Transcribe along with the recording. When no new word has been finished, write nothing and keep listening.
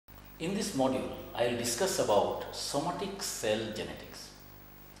In this module, I will discuss about somatic cell genetics,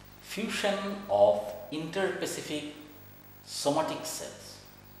 fusion of interspecific somatic cells.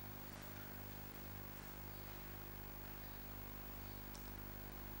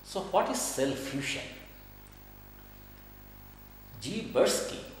 So, what is cell fusion? G.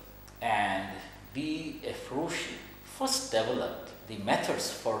 Bursky and B. Efroshi first developed the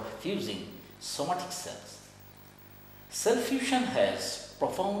methods for fusing somatic cells. Cell fusion has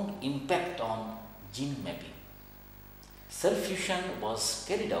profound impact on gene mapping. Cell fusion was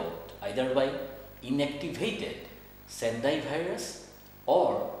carried out either by inactivated Sendai virus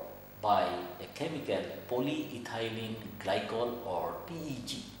or by a chemical polyethylene glycol or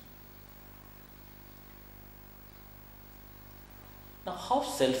PEG. Now, how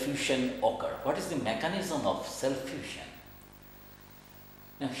cell fusion occur? What is the mechanism of cell fusion?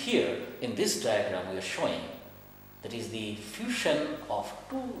 Now, here in this diagram we are showing that is the fusion of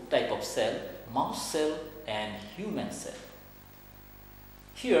two type of cell, mouse cell and human cell.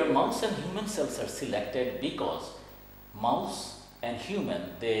 Here mouse and human cells are selected because mouse and human,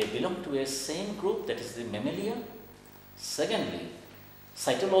 they belong to a same group, that is the mammalia. Secondly,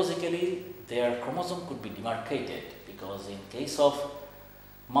 cytologically their chromosome could be demarcated because in case of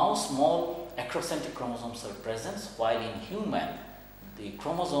mouse, small acrocentric chromosomes are present, while in human the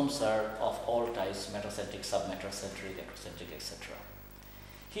chromosomes are of all types, metacentric, submetacentric, acrocentric, etc.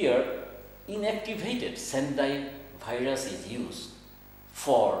 Here inactivated Sendai virus is used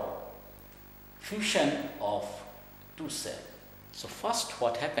for fusion of two cells. So first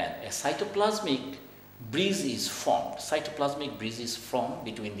what happened, a cytoplasmic bridge is formed. Cytoplasmic bridge is formed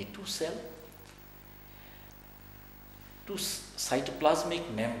between the two cells. Two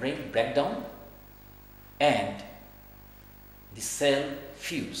cytoplasmic membrane breakdown and the cell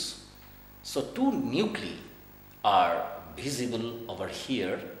fuse. So two nuclei are visible over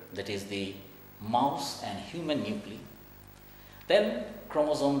here, that is the mouse and human nuclei. Then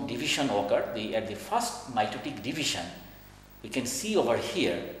chromosome division occurred. At the first mitotic division, we can see over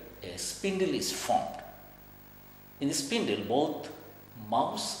here a spindle is formed. In the spindle, both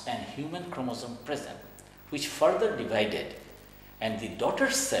mouse and human chromosome present, which further divided, and the daughter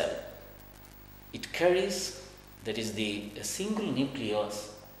cell, it carries, that is a single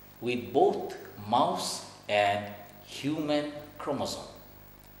nucleus with both mouse and human chromosome.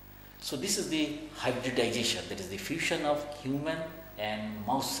 So this is the hybridization, that is the fusion of human and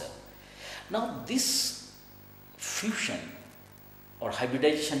mouse cell. Now this fusion or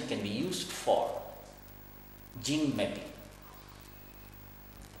hybridization can be used for gene mapping.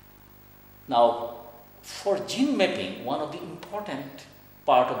 Now for gene mapping, one of the important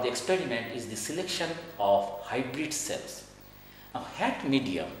part of the experiment is the selection of hybrid cells. Now het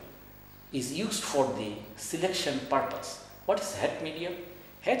medium is used for the selection purpose. What is het medium?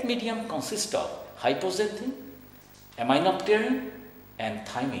 Het medium consists of hypoxanthine, aminopterin and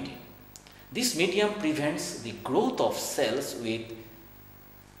thymidine. This medium prevents the growth of cells with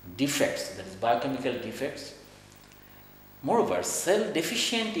defects, that is biochemical defects. Moreover, cell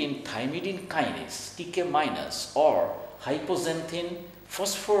deficient in thymidine kinase TK- or hypoxanthine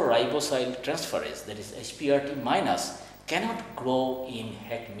phosphoribosyl transferase, that is HPRT- cannot grow in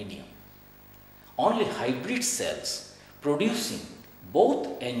het medium. Only hybrid cells producing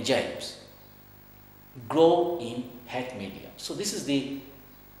both enzymes grow in het medium. So this is the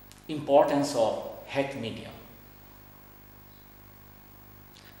importance of het medium.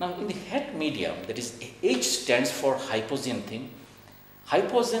 Now in the het medium, that is H stands for hypoxanthine.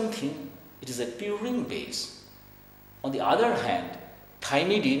 Hypoxanthine, it is a purine base. On the other hand,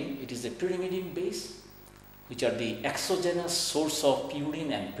 thymidine, it is a pyrimidine base, which are the exogenous source of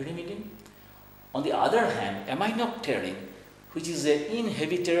purine and pyrimidine. On the other hand, aminopterin, which is an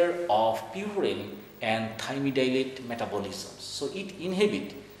inhibitor of purine and thymidylate metabolism. So it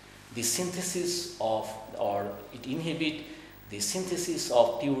inhibits the synthesis of,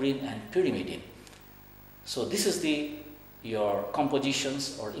 purine and pyrimidine. So this is your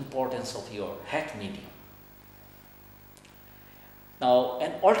compositions or importance of your het medium. Now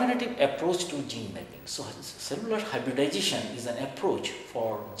an alternative approach to gene mapping. So cellular hybridization is an approach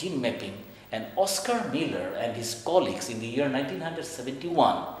for gene mapping, and Oscar Miller and his colleagues in the year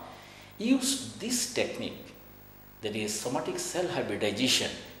 1971 used this technique, that is somatic cell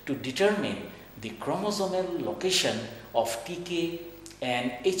hybridization, to determine the chromosomal location of TK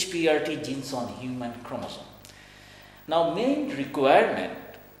and HPRT genes on human chromosome. Now main requirement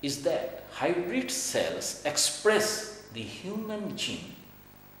is that hybrid cells express the human gene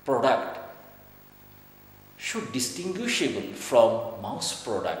product should distinguishable from mouse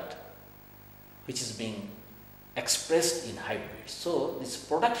product which is being expressed in hybrids. So this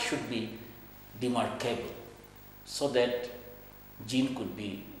product should be demarkable so that gene could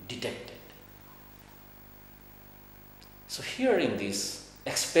be detected. So here in this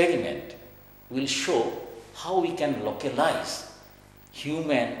experiment, we will show how we can localize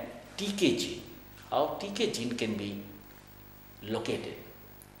human TK gene, how TK gene can be located.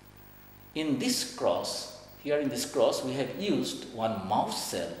 In this cross, here in this cross, we have used one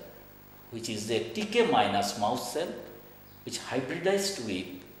mouse cell, which is a TK minus mouse cell, which hybridized with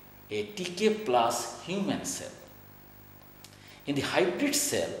a TK plus human cell. In the hybrid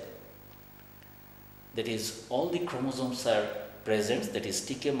cell, that is, all the chromosomes are present, that is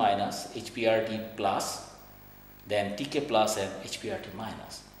TK minus, HPRT plus, then TK plus and HPRT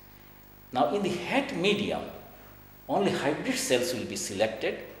minus. Now in the het medium, only hybrid cells will be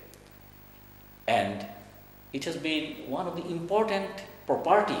selected, and it has been one of the important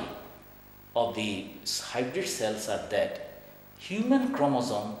property of the hybrid cells are that human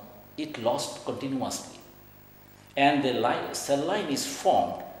chromosome it lost continuously, and the cell line is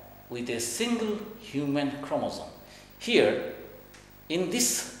formed with a single human chromosome. Here in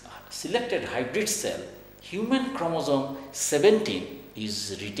this selected hybrid cell, human chromosome 17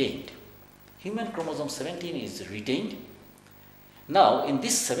 is retained. Human chromosome 17 is retained. Now in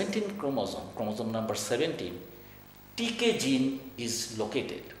this 17 chromosome number 17, TK gene is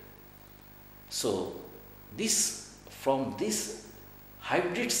located. So this from this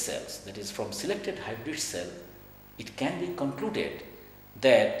hybrid cells, that is from selected hybrid cell, it can be concluded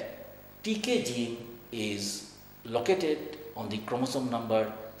that TK gene is located on the chromosome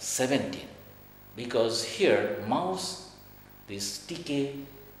number 17, because here mouse, this TK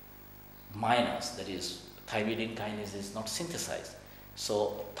minus, that is thymidine kinase, is not synthesized.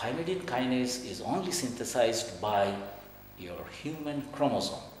 So thymidine kinase is only synthesized by your human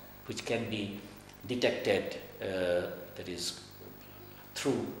chromosome, which can be detected, that is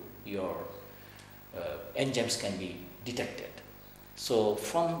through your enzymes can be detected. So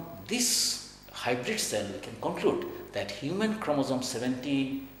from this hybrid cell, we can conclude that human chromosome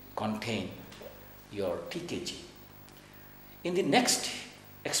 17 contain your TK gene. In the next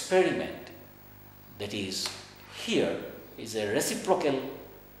experiment, that is here is a reciprocal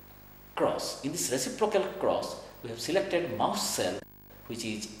cross. In this reciprocal cross, we have selected mouse cell, which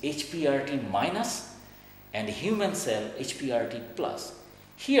is HPRT minus, and human cell HPRT plus.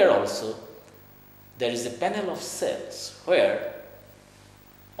 Here also there is a panel of cells where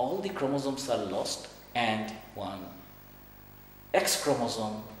all the chromosomes are lost and one X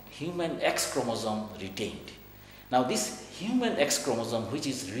chromosome, human X chromosome retained. Now this human X chromosome which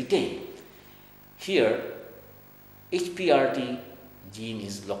is retained, here HPRT gene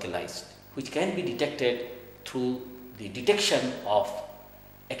is localized, which can be detected through the detection of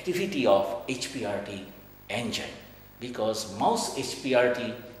activity of HPRT enzyme, because mouse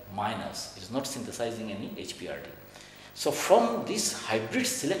HPRT minus is not synthesizing any HPRT. So from this hybrid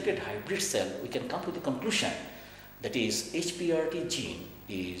selected hybrid cell, we can come to the conclusion that is HPRT gene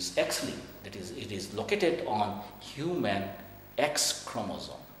is X-linked, that is it is located on human X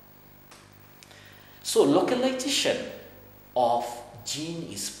chromosome. So localization of gene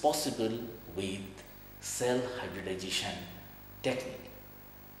is possible with cell hybridization technique.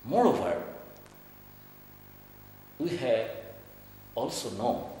 Moreover, we have also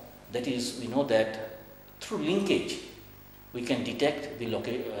known, that is we know that through linkage we can detect the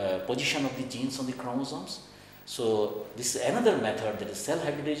position of the genes on the chromosomes. So this is another method, that is cell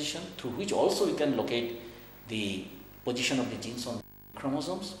hybridization, through which also we can locate the position of the genes on the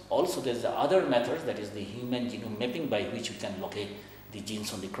chromosomes. Also there is the other method, that is the human genome mapping, by which we can locate the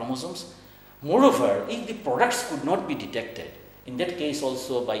genes on the chromosomes. Moreover, if the products could not be detected, in that case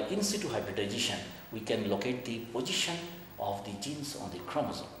also by in situ hybridization we can locate the position of the genes on the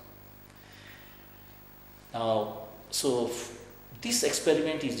chromosome. Now, so this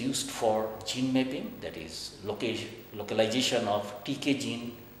experiment is used for gene mapping, that is localization of TK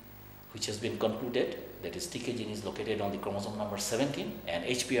gene, which has been concluded, that is TK gene is located on the chromosome number 17 and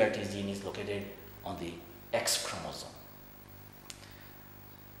HPRT gene is located on the X chromosome.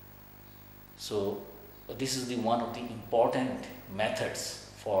 So this is the one of the important methods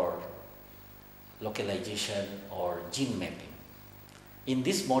for localization or gene mapping. In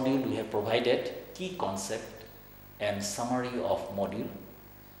this module, we have provided key concept and summary of module,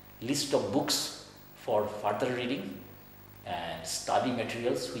 list of books for further reading, and study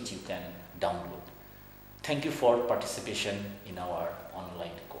materials which you can download. Thank you for participation in our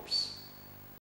online